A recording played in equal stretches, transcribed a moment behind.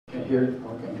here,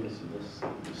 okay, this is this.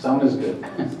 Sound is good.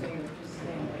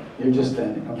 You're just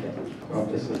standing, okay. Well,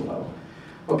 this is low.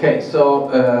 Okay, so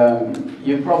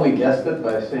you probably guessed it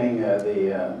by seeing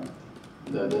the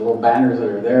little banners that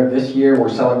are there. This year we're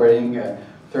celebrating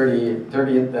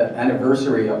 30th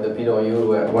anniversary of the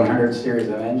PW 100 series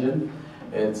of engine.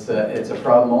 It's a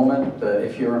proud moment.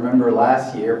 If you remember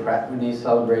last year, Pratt & Whitney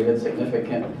celebrated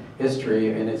significant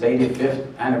history in its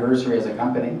 85th anniversary as a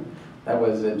company. That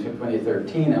was in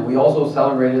 2013, and we also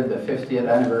celebrated the 50th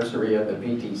anniversary of the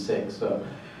PT6. So,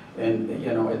 and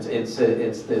you know, it's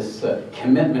this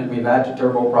commitment we've had to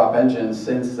turboprop engines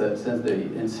since the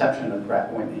inception of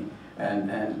Pratt & Whitney,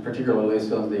 and particularly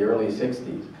since the early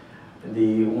 60s.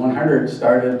 The 100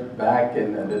 started back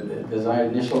in the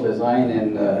initial design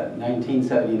in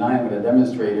 1979 with a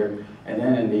demonstrator, and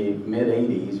then in the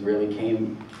mid-80s really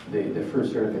came the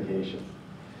first certification.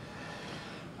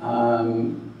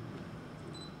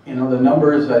 You know, the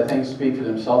numbers, I think, speak for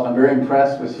themselves. I'm very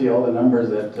impressed to see all the numbers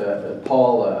that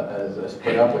Paul has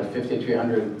put up with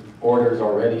 5,300 orders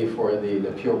already for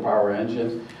the pure power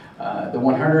engines. The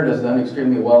 100 has done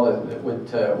extremely well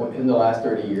in the last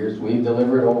 30 years. We've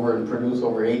delivered and produced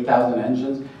over 8,000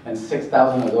 engines, and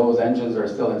 6,000 of those engines are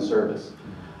still in service.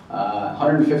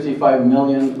 155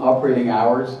 million operating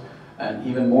hours, and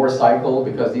even more cycle,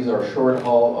 because these are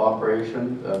short-haul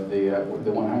operations of the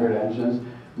 100 engines.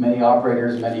 Many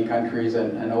operators, many countries,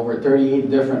 and over 38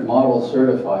 different models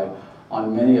certified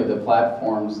on many of the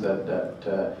platforms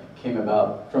that came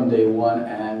about from day one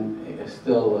and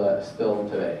still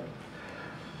today.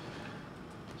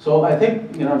 So I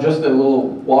think, you know, just a little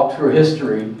walk through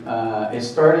history. It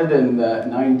started in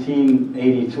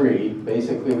 1983.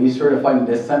 Basically, we certified in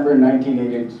December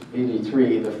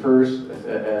 1983 the first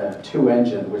two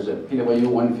engines, which was a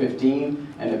PW115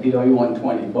 and a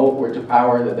PW120. Both were to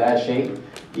power the Dash 8,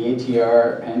 the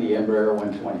ATR, and the Embraer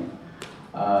 120.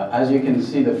 As you can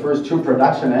see, the first two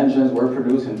production engines were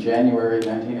produced in January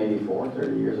 1984,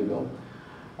 30 years ago.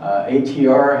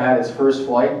 ATR had its first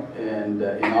flight in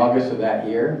August of that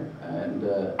year, and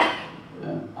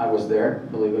I was there,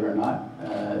 believe it or not.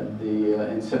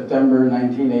 In September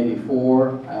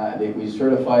 1984, we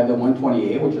certified the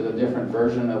 128, which is a different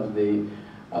version of the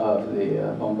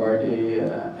Bombardier,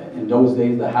 in those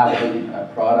days the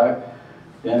Havilland product.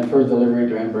 Then first delivery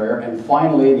to Embraer, and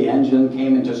finally the engine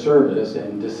came into service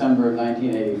in December of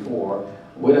 1984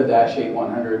 with a Dash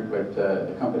 8-100 with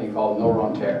the company called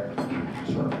Noronter.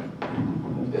 Sure,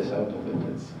 move this out a bit.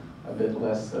 It's a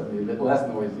bit less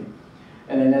noisy.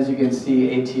 And then, as you can see,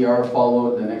 ATR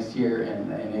followed the next year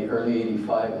in early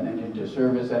 '85 and entered into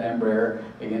service, and Embraer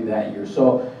again that year.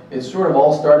 So it sort of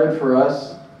all started for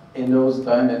us in those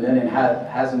times, and then it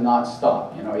has not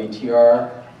stopped. You know,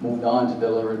 ATR moved on to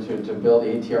deliver to build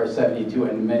ATR 72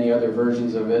 and many other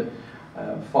versions of it.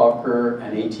 Fokker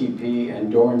and ATP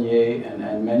and Dornier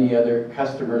and many other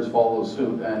customers followed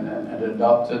suit and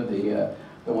adopted the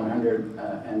 100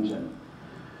 engine.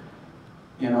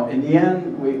 You know, in the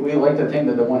end, we like to think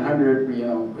that the 100, you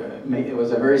know, it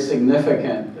was a very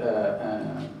significant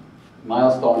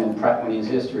milestone in Pratt & Whitney's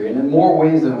history, and in more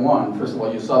ways than one. First of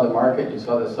all, you saw the market, you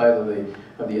saw the size of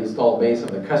the installed base of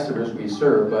the customers we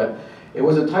serve, but it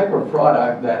was a type of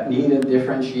product that needed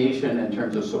differentiation in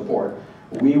terms of support.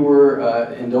 We were,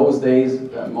 in those days,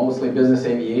 mostly business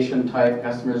aviation type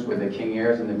customers with the King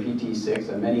Airs and the PT6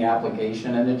 and many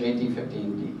applications and the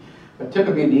JT15D. But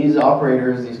typically these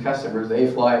operators, these customers,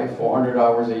 they fly 400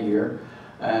 hours a year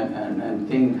and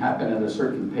things happen at a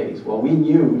certain pace. Well, we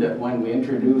knew that when we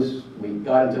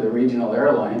got into the regional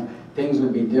airlines, things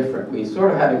would be different. We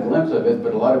sort of had a glimpse of it,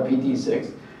 but a lot of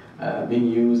PT6 being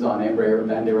used on Embraer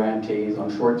Banderantes, on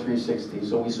short 360s.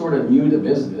 So we sort of knew the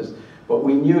business, but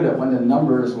we knew that when the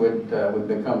numbers would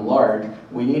become large,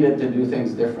 we needed to do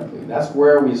things differently. That's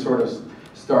where we sort of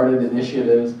started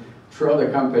initiatives throughout the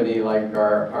company, like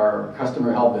our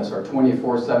customer help desk, our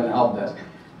 24/7 help desk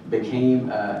became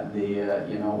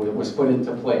was put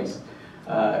into place.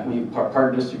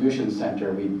 Part distribution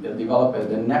center, we developed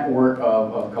the network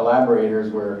of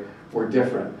collaborators were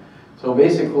different. So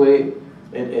basically,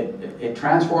 it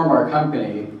transformed our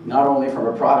company, not only from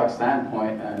a product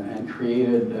standpoint and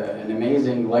created an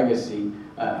amazing legacy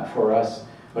for us,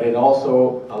 but it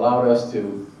also allowed us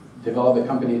to develop the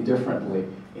company differently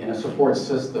in a support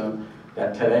system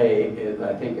that today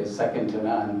I think is second to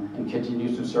none and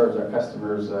continues to serve our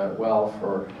customers well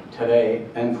for today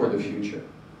and for the future.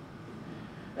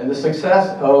 And the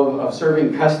success of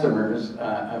serving customers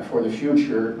for the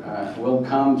future will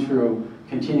come through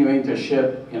continuing to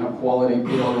ship, quality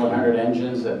PW100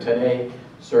 engines that today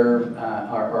serve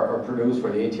or produce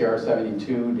for the ATR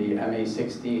 72, the MA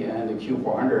 60, and the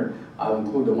Q400. I'll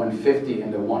include the 150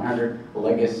 and the 100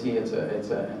 Legacy. It's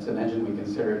an engine we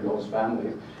consider in those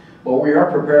families. But we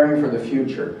are preparing for the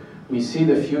future. We see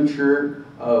the future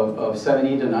of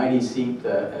 70 to 90 seat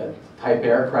type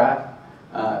aircraft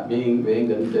being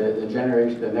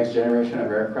the next generation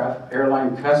of aircraft.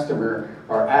 Airline customers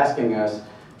are asking us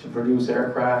to produce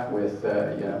aircraft with,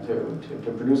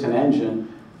 to produce an engine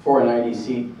for a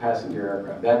 90-seat passenger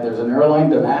aircraft. There's an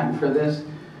airline demand for this,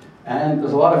 and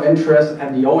there's a lot of interest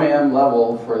at the OEM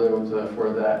level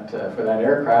for that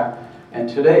aircraft. And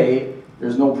today,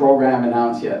 there's no program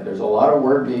announced yet. There's a lot of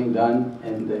work being done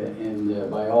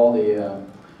by all the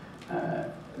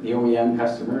OEM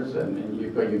customers, and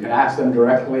you can ask them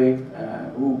directly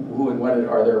who and what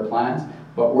are their plans.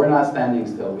 But we're not standing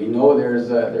still. We know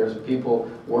there's people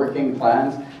working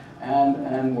plans,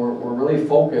 and we're really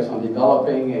focused on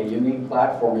developing a unique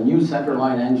platform, a new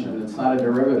centerline engine. It's not a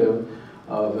derivative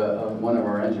of one of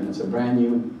our engines. It's a brand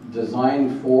new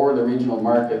design for the regional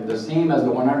market, the same as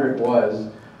the 100 was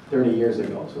 30 years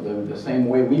ago. So the same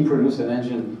way we produce an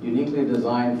engine uniquely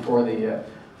designed for the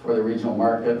regional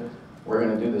market, we're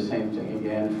going to do the same thing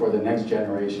again for the next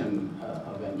generation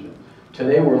of engine.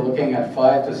 Today we're looking at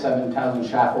 5,000 to 7,000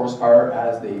 shaft horsepower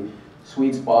as the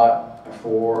sweet spot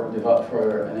for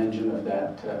an engine of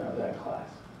that class.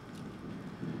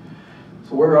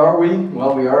 So where are we?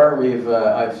 Well,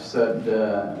 I've said,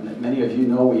 many of you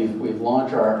know, we've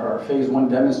launched our phase 1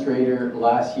 demonstrator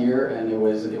last year, and it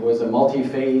was a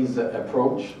multi-phase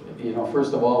approach.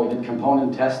 First of all, we did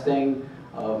component testing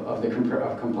of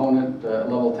component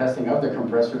level testing of the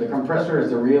compressor. The compressor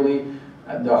is really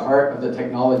the heart of the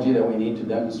technology that we need to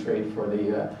demonstrate for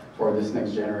this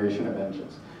next generation of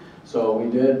engines. So we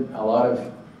did a lot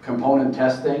of component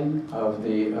testing of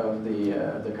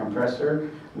the compressor.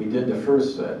 We did the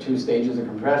first 2 stages of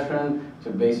compression to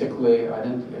basically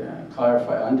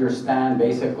understand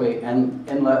basically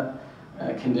inlet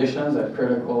conditions that are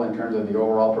critical in terms of the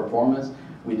overall performance.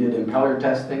 We did impeller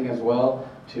testing as well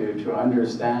to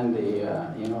understand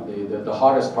the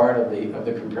hottest part of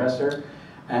the compressor.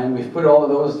 And we've put all of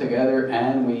those together,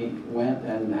 and we went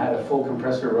and had a full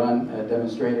compressor run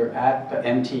demonstrator at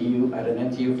an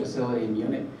MTU facility in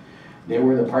Munich. They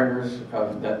were the partners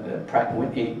that Pratt &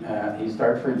 Whitney, East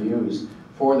Hartford used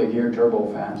for the geared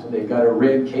turbofan. So they've got a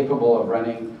rig capable of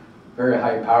running very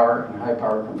high power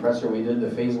compressor. We did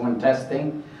the phase 1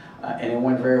 testing, and it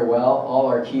went very well. All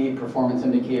our key performance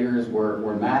indicators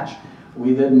were matched.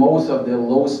 We did most of the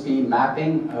low-speed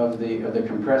mapping of the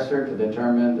compressor to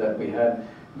determine that we had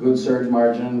good surge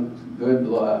margin, good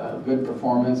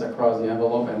performance across the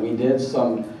envelope, and we did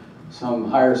some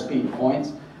higher speed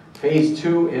points. Phase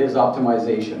 2 is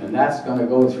optimization, and that's going to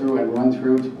go through and run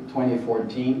through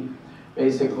 2014.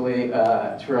 Basically,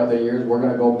 throughout the years, we're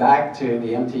going to go back to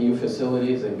the MTU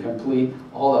facilities and complete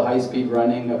all the high-speed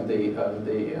running of the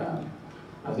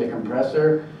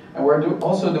compressor. And we're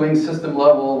also doing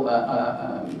system-level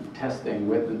testing,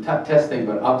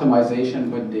 but optimization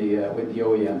with the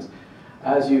OEMs.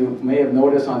 As you may have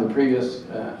noticed on the previous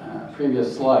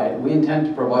slide, we intend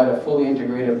to provide a fully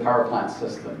integrated power plant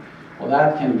system. Well,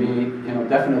 that can be,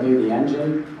 definitely the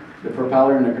engine, the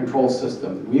propeller, and the control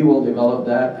system. We will develop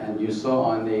that, and you saw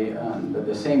on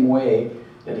the same way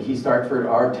that East Hartford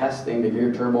are testing the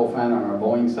geared turbofan on our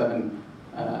Boeing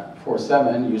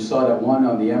 747. You saw that one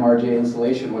on the MRJ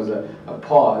installation was a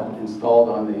pod installed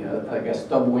on the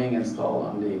stub wing installed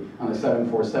on the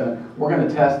 747. We're going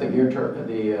to test the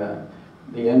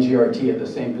NGRT at the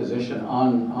same position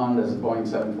on this Boeing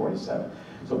 747.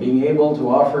 So being able to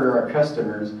offer our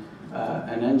customers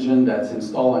an engine that's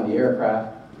installed on the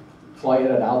aircraft, fly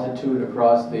it at altitude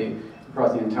across the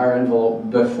entire envelope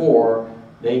before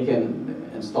they can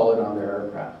install it on their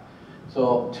aircraft.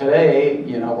 So today,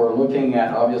 we're looking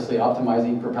at obviously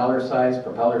optimizing propeller size,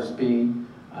 propeller speed,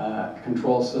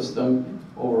 control system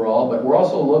overall, but we're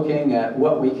also looking at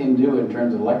what we can do in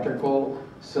terms of electrical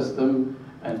system.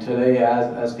 And today,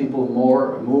 as people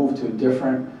move to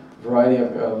different variety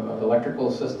of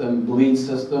electrical system, bleed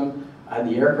system at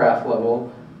the aircraft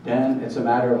level, then it's a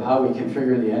matter of how we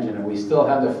configure the engine. And we still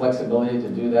have the flexibility to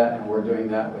do that, and we're doing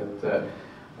that with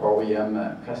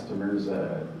OEM customers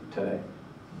today.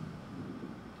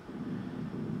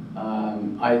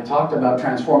 I talked about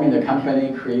transforming the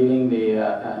company, creating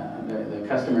the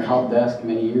customer help desk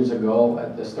many years ago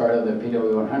at the start of the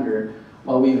PW100.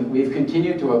 Well, we've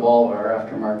continued to evolve our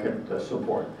aftermarket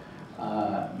support.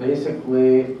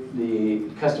 Basically, the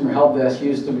customer help desk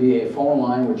used to be a phone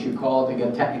line which you call to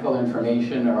get technical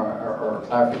information or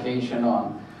clarification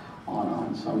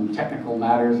on some technical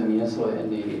matters in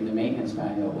the maintenance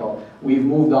manual. Well, we've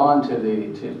moved on to a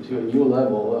new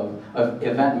level of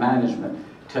event management.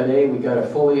 Today we got a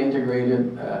fully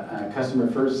integrated customer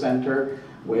first center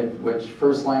with which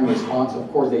first line response. Of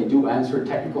course, they do answer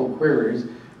technical queries,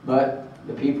 but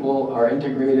the people are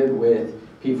integrated with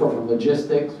people from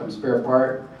logistics, from spare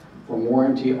part, from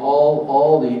warranty.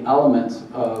 All the elements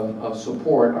of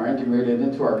support are integrated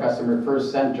into our customer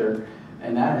first center,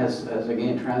 and that has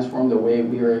again transformed the way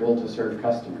we are able to serve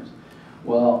customers.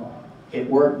 Well, it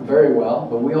worked very well,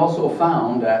 but we also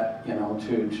found that, you know,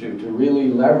 to really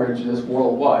leverage this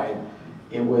worldwide,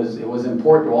 it was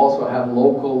important to also have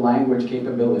local language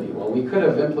capability. Well, we could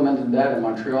have implemented that in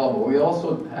Montreal, but we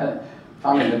also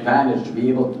found an advantage to be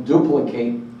able to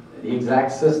duplicate the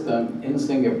exact system in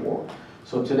Singapore.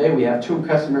 So today we have 2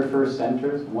 customer first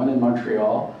centers, one in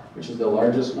Montreal, which is the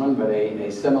largest one, but a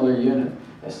similar unit,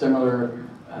 a similar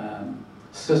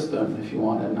system, if you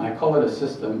want. And I call it a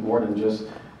system more than just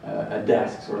a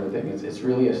desk sort of thing. It's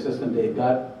really a system. They've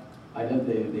got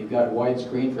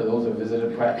widescreen for those who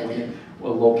visited Pratt & Whitney, a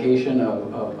location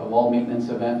of all maintenance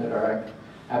events that are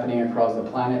happening across the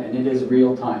planet, and it is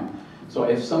real time. So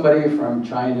if somebody from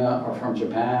China or from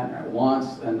Japan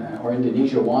wants, or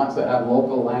Indonesia wants to have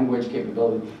local language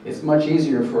capability, it's much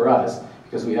easier for us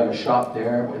because we have a shop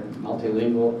there with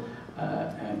multilingual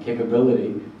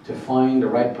capability to find the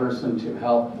right person to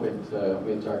help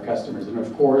with our customers. And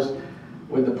of course,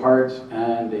 with the parts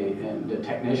and the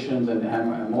technicians and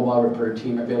a mobile repair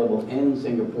team available in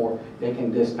Singapore, they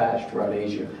can dispatch throughout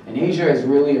Asia. And Asia is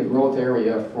really a growth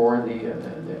area for the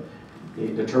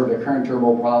current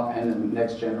turboprop and the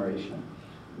next generation.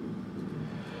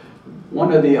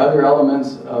 One of the other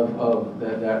elements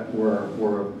that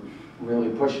we're really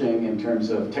pushing in terms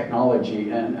of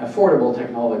technology and affordable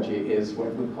technology is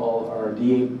what we call our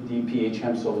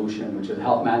DPHM solution, which is a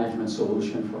health management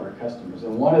solution for our customers.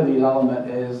 And one of the elements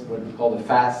is what we call the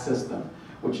FAST system,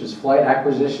 which is Flight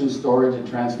Acquisition, Storage, and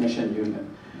Transmission Unit.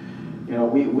 You know,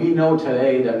 we know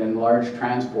today that in large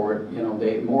transport, you know,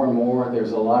 more and more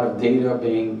there's a lot of data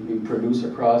being produced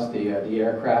across the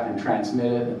aircraft and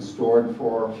transmitted and stored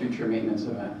for future maintenance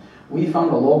event. We found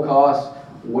a low-cost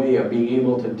way of being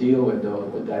able to deal with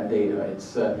that data.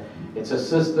 It's a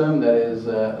system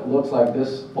that looks like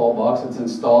this ball box. It's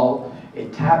installed.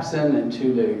 It taps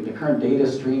into the current data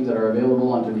streams that are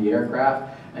available onto the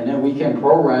aircraft, and then we can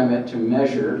program it to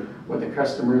measure what the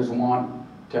customers want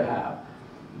to have.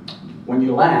 When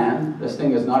you land, this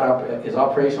thing is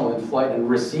operational in flight and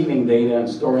receiving data and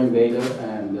storing data,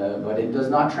 but it does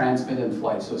not transmit in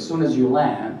flight. So as soon as you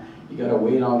land, you got a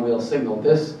weight-on-wheel signal.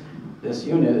 This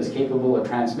unit is capable of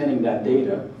transmitting that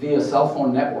data via cell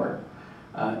phone network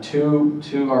to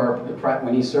the Pratt &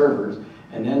 Whitney servers,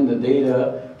 and then the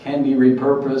data can be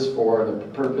repurposed for the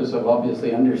purpose of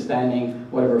obviously understanding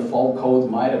whatever fault codes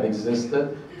might have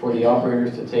existed for the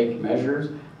operators to take measures,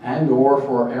 and or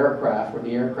for aircraft, for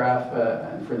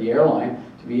the airline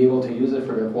to be able to use it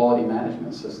for their quality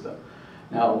management system.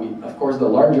 Now, of course, the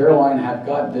large airline have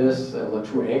got this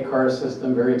through ACAR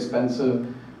system, very expensive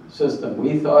system.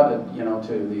 We thought that, you know,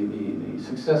 the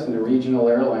success in the regional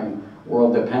airline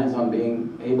world depends on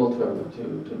being able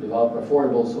to develop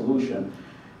affordable solution.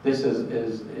 This is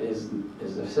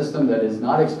a system that is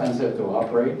not expensive to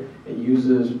operate. It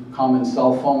uses common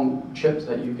cell phone chips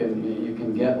that you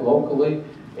can get locally.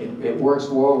 It works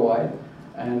worldwide,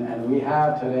 and we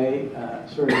have today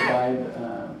certified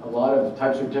a lot of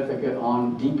type certificate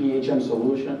on DPHM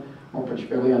solution, more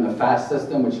particularly on the FAST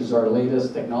system, which is our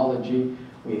latest technology.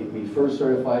 We first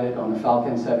certified it on the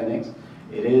Falcon 7X.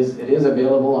 It is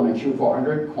available on the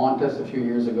Q400. Qantas a few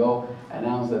years ago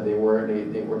announced that they were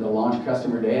the launch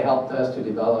customer. They helped us to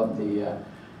develop the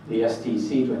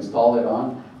STC to install it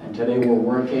on, and today we're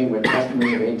working with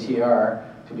customers of ATR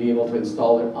to be able to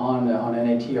install it on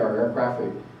an ATR aircraft,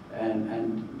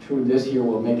 and through this year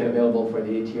we'll make it available for the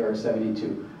ATR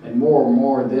 72. And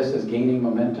more this is gaining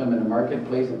momentum in the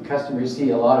marketplace, and customers see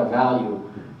a lot of value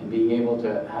in being able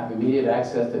to have immediate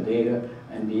access to data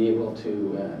and be able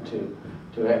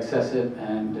to access it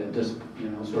and just, you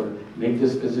know, sort of make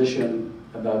disposition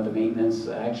about the maintenance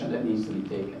action that needs to be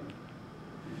taken.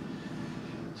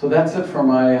 So that's it for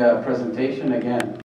my presentation. Again,